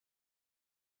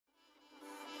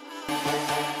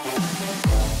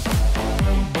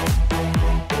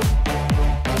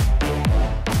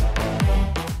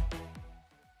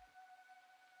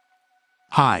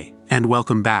Hi, and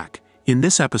welcome back. In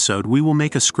this episode, we will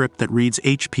make a script that reads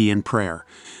HP in prayer.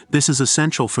 This is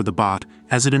essential for the bot,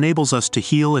 as it enables us to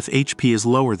heal if HP is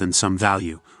lower than some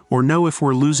value, or know if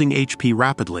we're losing HP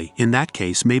rapidly. In that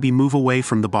case, maybe move away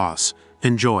from the boss.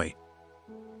 Enjoy.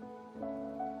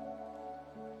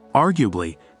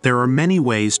 Arguably, there are many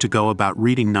ways to go about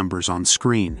reading numbers on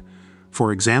screen.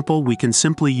 For example, we can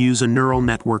simply use a neural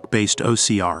network-based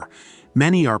OCR.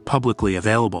 Many are publicly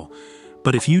available.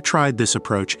 But if you tried this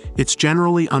approach, it's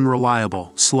generally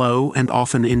unreliable, slow, and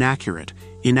often inaccurate.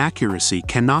 Inaccuracy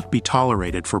cannot be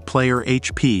tolerated for player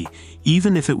HP,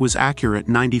 even if it was accurate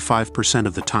 95%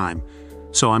 of the time.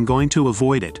 So I'm going to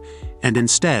avoid it, and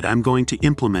instead I'm going to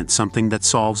implement something that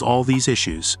solves all these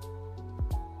issues.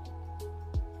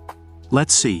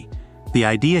 Let's see. The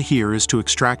idea here is to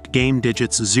extract game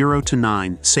digits 0 to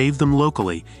 9, save them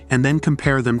locally, and then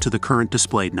compare them to the current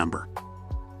displayed number.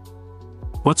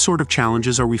 What sort of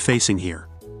challenges are we facing here?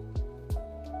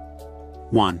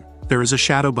 1. There is a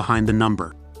shadow behind the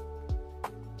number.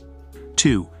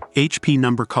 2. HP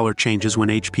number color changes when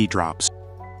HP drops.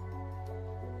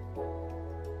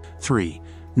 3.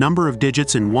 Number of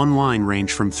digits in one line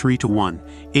range from 3 to 1.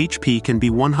 HP can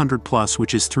be 100 plus,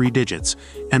 which is 3 digits,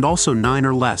 and also 9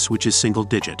 or less, which is single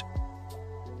digit.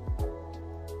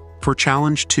 For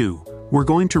challenge 2, we're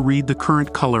going to read the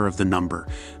current color of the number,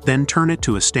 then turn it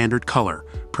to a standard color,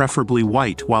 preferably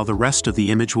white, while the rest of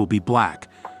the image will be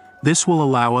black. This will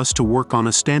allow us to work on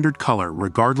a standard color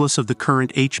regardless of the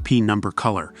current HP number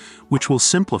color, which will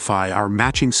simplify our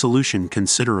matching solution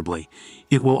considerably.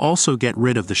 It will also get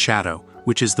rid of the shadow,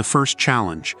 which is the first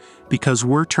challenge, because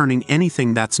we're turning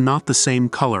anything that's not the same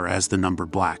color as the number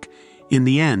black. In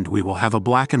the end, we will have a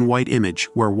black and white image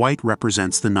where white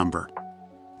represents the number.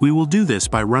 We will do this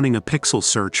by running a pixel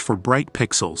search for bright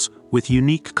pixels with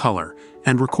unique color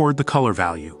and record the color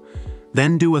value.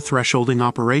 Then do a thresholding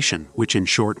operation, which in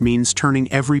short means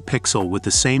turning every pixel with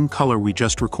the same color we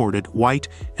just recorded white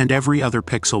and every other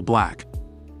pixel black.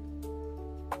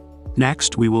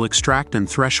 Next, we will extract and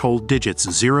threshold digits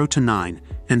 0 to 9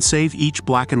 and save each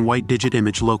black and white digit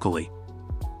image locally.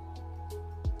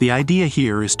 The idea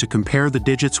here is to compare the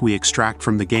digits we extract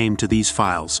from the game to these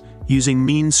files, using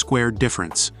mean squared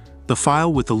difference. The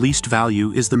file with the least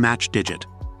value is the match digit.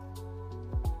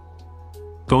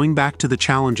 Going back to the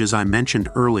challenges I mentioned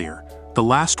earlier, the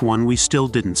last one we still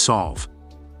didn't solve.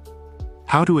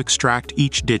 How to extract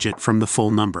each digit from the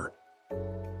full number.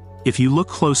 If you look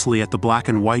closely at the black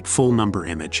and white full number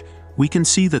image, we can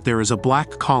see that there is a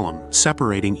black column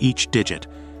separating each digit.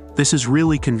 This is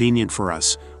really convenient for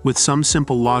us. With some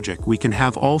simple logic, we can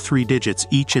have all 3 digits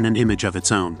each in an image of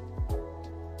its own.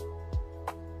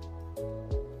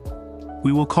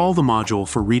 We will call the module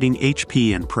for reading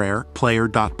HP and prayer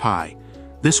player.py.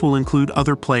 This will include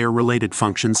other player-related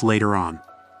functions later on.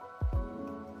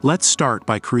 Let's start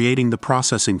by creating the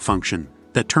processing function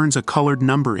that turns a colored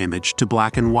number image to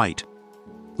black and white.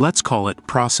 Let's call it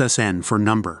processN for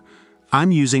number.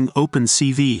 I'm using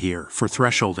OpenCV here for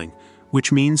thresholding,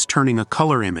 which means turning a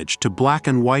color image to black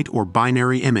and white or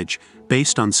binary image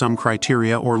based on some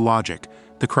criteria or logic.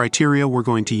 The criteria we're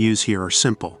going to use here are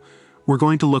simple. We're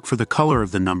going to look for the color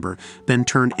of the number, then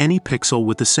turn any pixel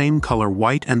with the same color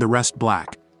white and the rest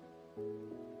black.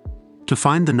 To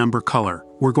find the number color,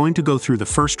 we're going to go through the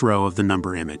first row of the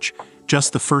number image,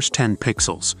 just the first 10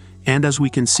 pixels, and as we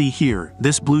can see here,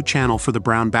 this blue channel for the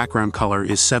brown background color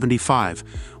is 75,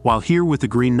 while here with the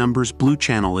green numbers blue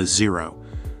channel is 0.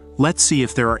 Let's see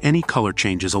if there are any color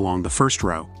changes along the first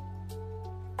row.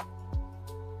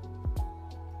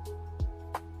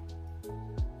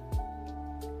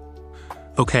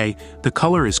 Okay, the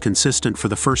color is consistent for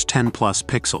the first 10 plus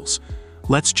pixels.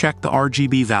 Let's check the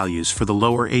RGB values for the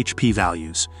lower HP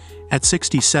values. At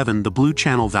 67, the blue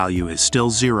channel value is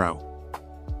still 0.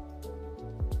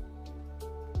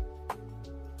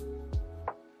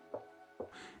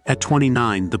 At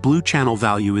 29, the blue channel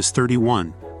value is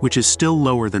 31, which is still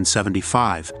lower than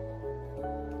 75.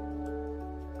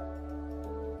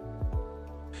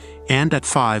 And at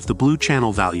 5, the blue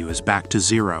channel value is back to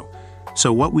 0.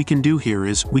 So what we can do here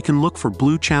is, we can look for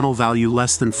blue channel value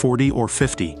less than 40 or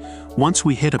 50. Once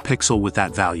we hit a pixel with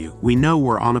that value, we know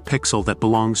we're on a pixel that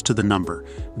belongs to the number.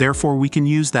 Therefore, we can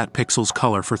use that pixel's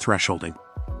color for thresholding.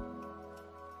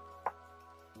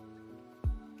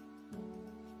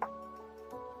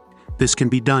 This can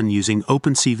be done using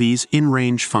OpenCV's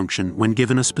inRange function when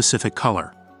given a specific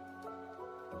color.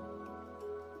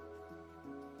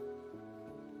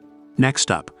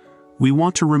 Next up, we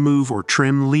want to remove or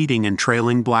trim leading and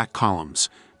trailing black columns.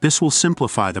 This will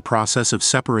simplify the process of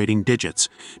separating digits,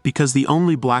 because the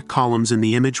only black columns in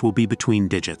the image will be between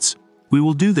digits. We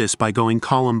will do this by going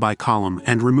column by column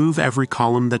and remove every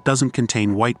column that doesn't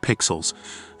contain white pixels,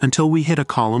 until we hit a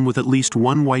column with at least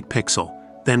one white pixel,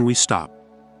 then we stop.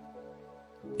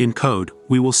 In code,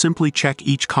 we will simply check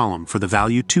each column for the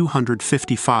value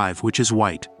 255, which is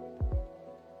white.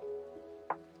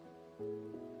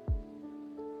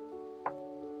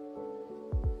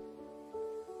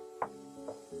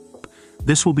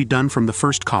 This will be done from the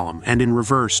first column and in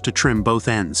reverse to trim both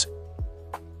ends.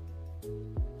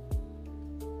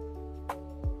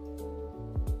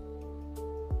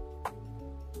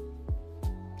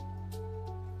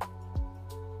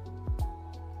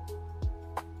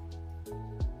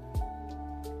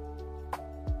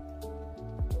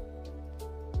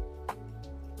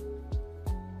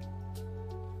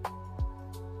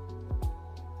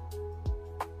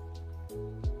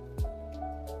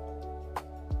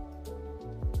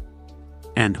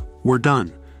 And we're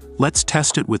done. Let's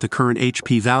test it with the current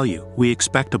HP value. We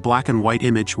expect a black and white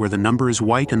image where the number is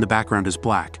white and the background is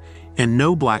black, and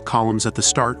no black columns at the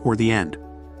start or the end.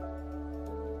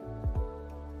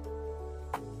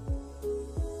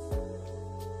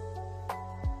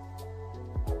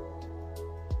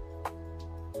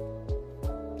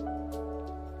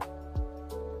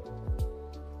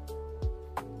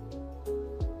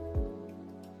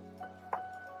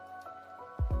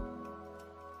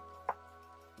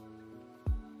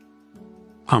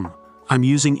 I'm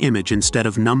using image instead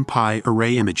of NumPy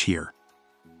array image here.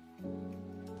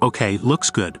 Okay, looks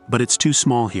good, but it's too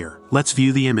small here. Let's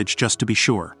view the image just to be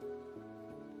sure.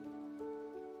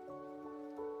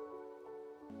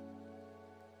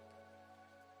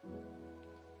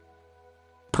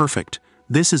 Perfect.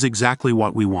 This is exactly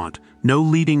what we want. No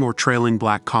leading or trailing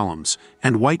black columns,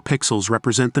 and white pixels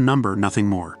represent the number, nothing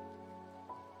more.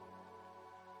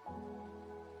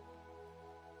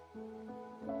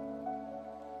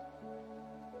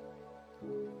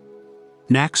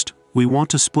 Next, we want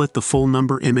to split the full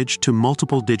number image to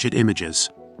multiple digit images.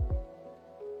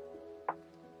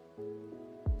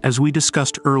 As we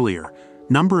discussed earlier,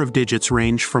 number of digits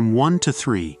range from 1 to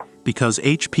 3, because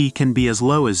HP can be as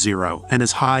low as 0 and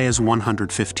as high as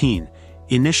 115.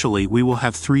 Initially, we will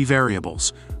have 3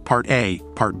 variables, part A,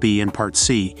 part B, and part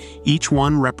C, each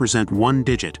one represent 1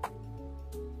 digit.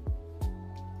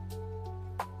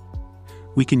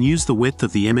 We can use the width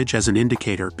of the image as an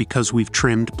indicator because we've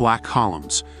trimmed black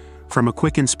columns. From a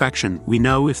quick inspection, we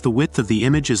know if the width of the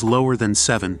image is lower than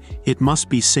 7, it must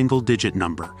be single-digit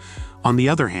number. On the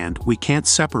other hand, we can't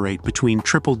separate between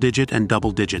triple-digit and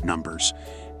double-digit numbers,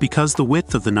 because the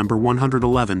width of the number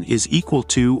 111 is equal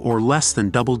to or less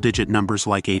than double-digit numbers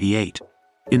like 88.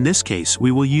 In this case,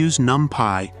 we will use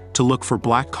NumPy to look for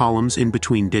black columns in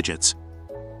between digits.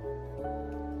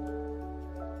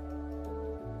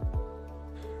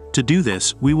 To do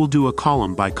this, we will do a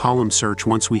column-by-column search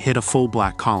once we hit a full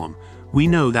black column. We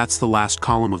know that's the last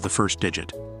column of the first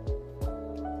digit.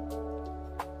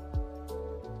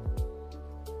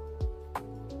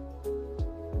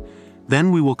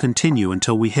 Then we will continue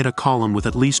until we hit a column with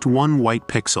at least one white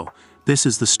pixel. This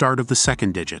is the start of the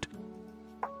second digit.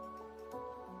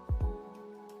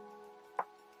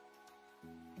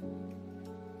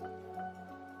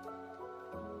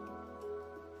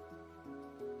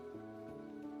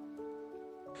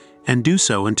 And do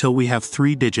so until we have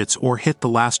 3 digits or hit the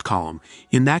last column.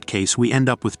 In that case, we end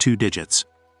up with 2 digits.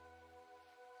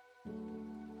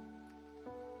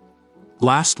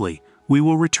 Lastly, we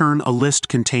will return a list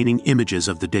containing images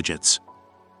of the digits.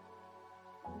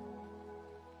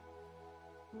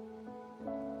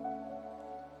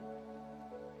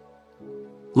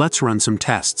 Let's run some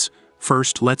tests.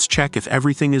 First, let's check if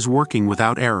everything is working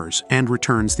without errors and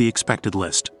returns the expected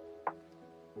list.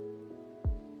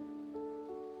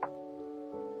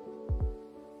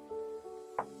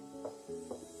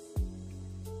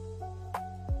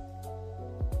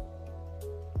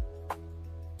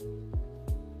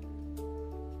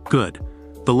 Good.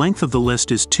 The length of the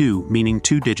list is 2, meaning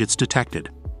 2 digits detected.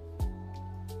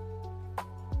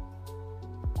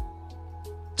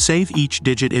 Save each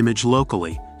digit image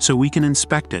locally, so we can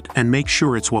inspect it and make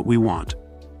sure it's what we want.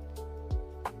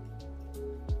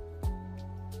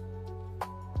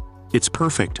 It's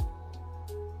perfect.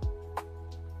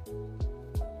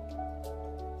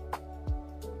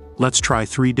 Let's try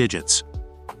 3 digits.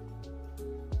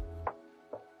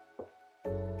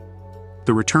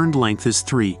 The returned length is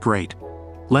 3, great.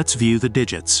 Let's view the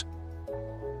digits.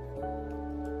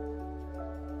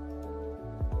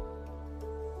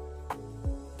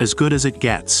 As good as it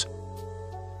gets.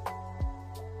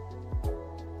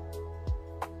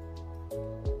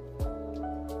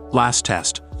 Last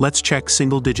test, let's check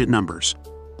single-digit numbers.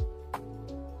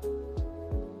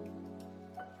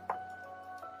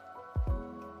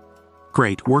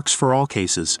 Great, works for all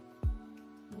cases.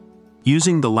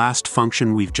 Using the last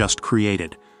function we've just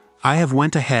created, I have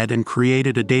went ahead and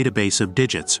created a database of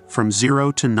digits from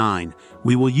 0 to 9.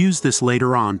 We will use this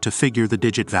later on to figure the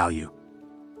digit value.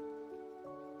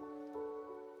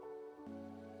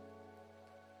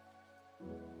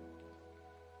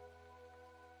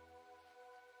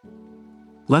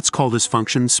 Let's call this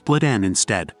function splitN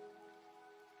instead.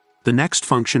 The next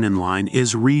function in line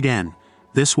is readN.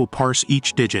 This will parse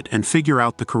each digit and figure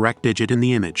out the correct digit in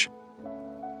the image.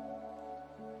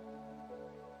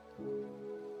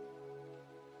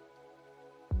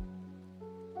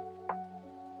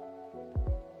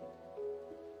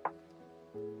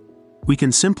 We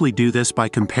can simply do this by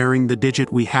comparing the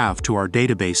digit we have to our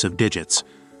database of digits.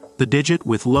 The digit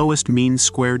with lowest mean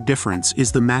squared difference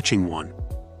is the matching one.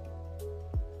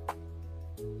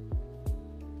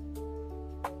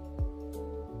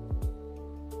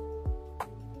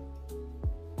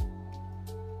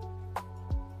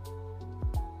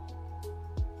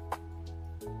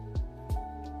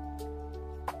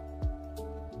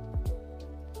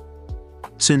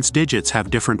 Since digits have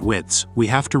different widths, we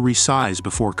have to resize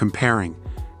before comparing.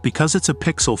 Because it's a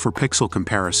pixel for pixel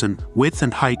comparison, width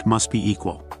and height must be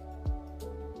equal.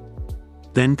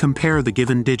 Then compare the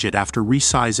given digit after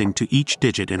resizing to each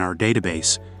digit in our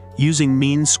database, using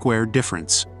mean squared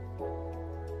difference.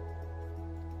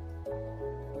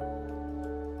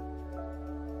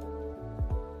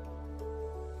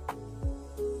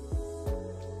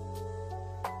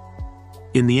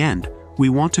 In the end, we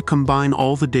want to combine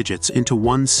all the digits into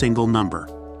one single number.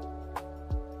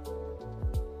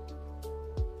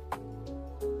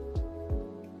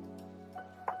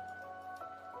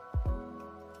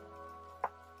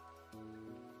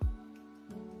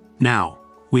 Now,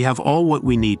 we have all what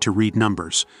we need to read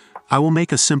numbers. I will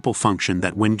make a simple function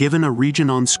that when given a region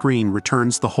on screen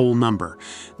returns the whole number.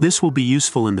 This will be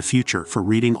useful in the future for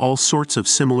reading all sorts of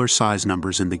similar size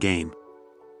numbers in the game.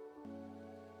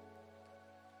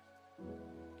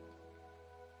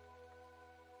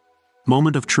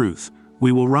 Moment of truth.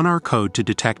 We will run our code to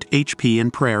detect HP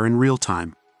and prayer in real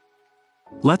time.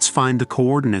 Let's find the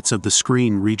coordinates of the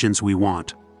screen regions we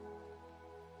want.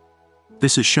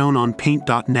 This is shown on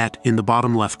paint.net in the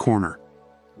bottom left corner.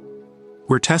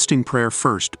 We're testing prayer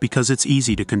first because it's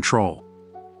easy to control.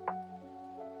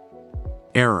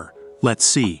 Error. Let's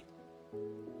see.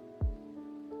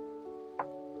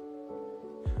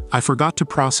 I forgot to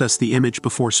process the image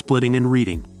before splitting and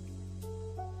reading.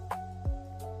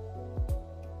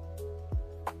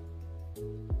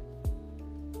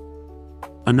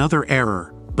 Another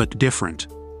error, but different.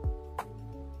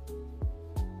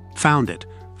 Found it.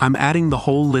 I'm adding the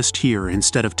whole list here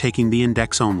instead of taking the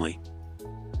index only.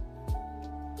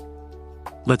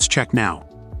 Let's check now.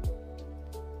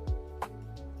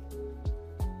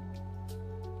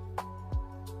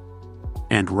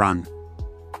 And run.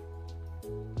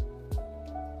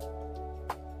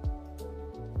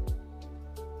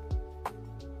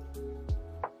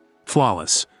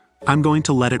 Flawless. I'm going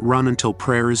to let it run until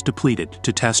prayer is depleted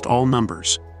to test all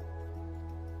numbers.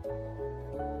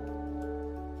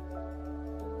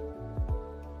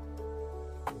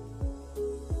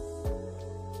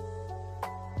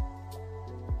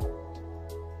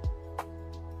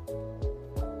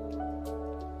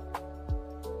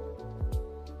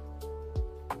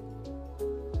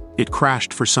 It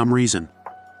crashed for some reason.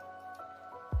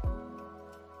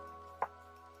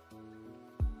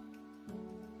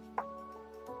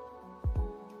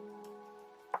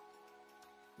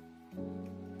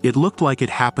 It looked like it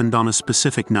happened on a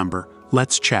specific number.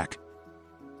 Let's check.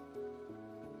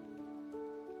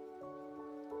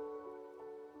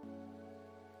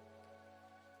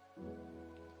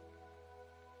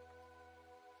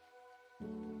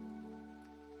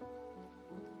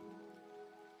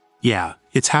 Yeah,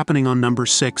 it's happening on number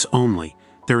 6 only.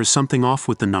 There is something off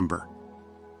with the number.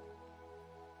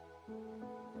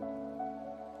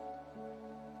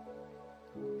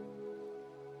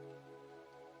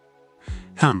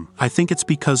 I think it's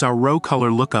because our row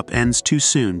color lookup ends too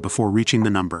soon before reaching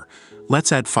the number.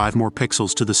 Let's add 5 more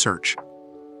pixels to the search.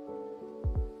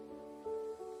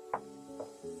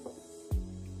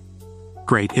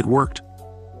 Great, it worked.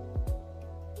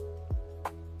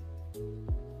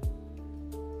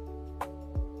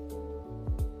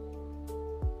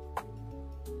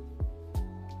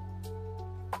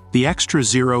 The extra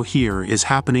 0 here is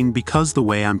happening because the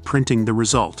way I'm printing the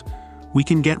result. We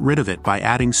can get rid of it by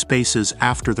adding spaces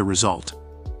after the result.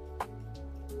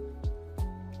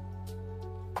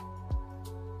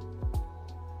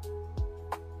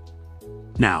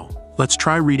 Now, let's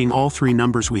try reading all 3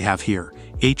 numbers we have here,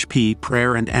 HP,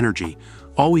 prayer, and energy.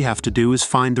 All we have to do is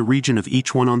find the region of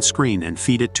each one on screen and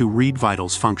feed it to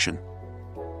readVitals function.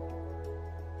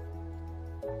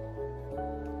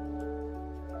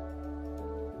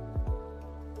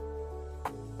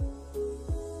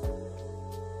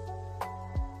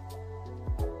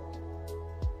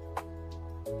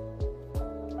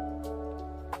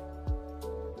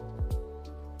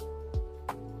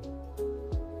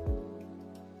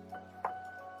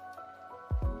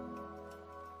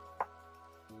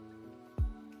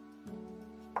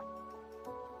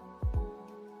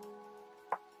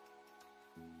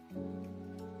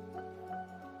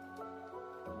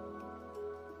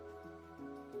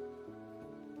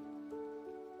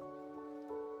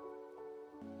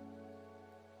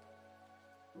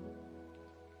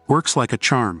 Works like a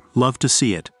charm, love to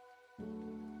see it.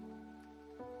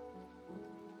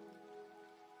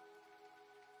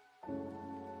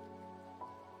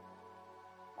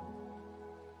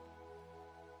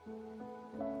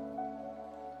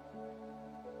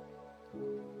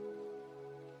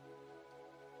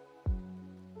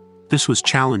 This was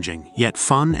challenging, yet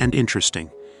fun and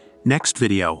interesting. Next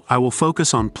video, I will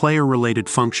focus on player-related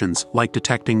functions like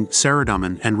detecting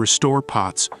Saradomin and restore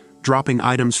pots, dropping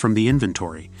items from the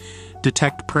inventory,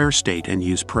 detect prayer state and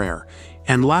use prayer,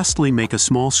 and lastly make a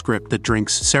small script that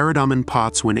drinks Saradomin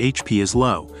pots when HP is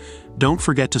low. Don't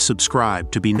forget to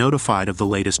subscribe to be notified of the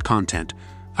latest content.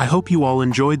 I hope you all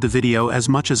enjoyed the video as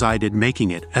much as I did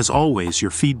making it. As always,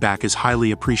 your feedback is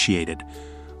highly appreciated.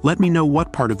 Let me know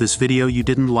what part of this video you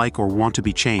didn't like or want to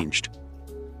be changed.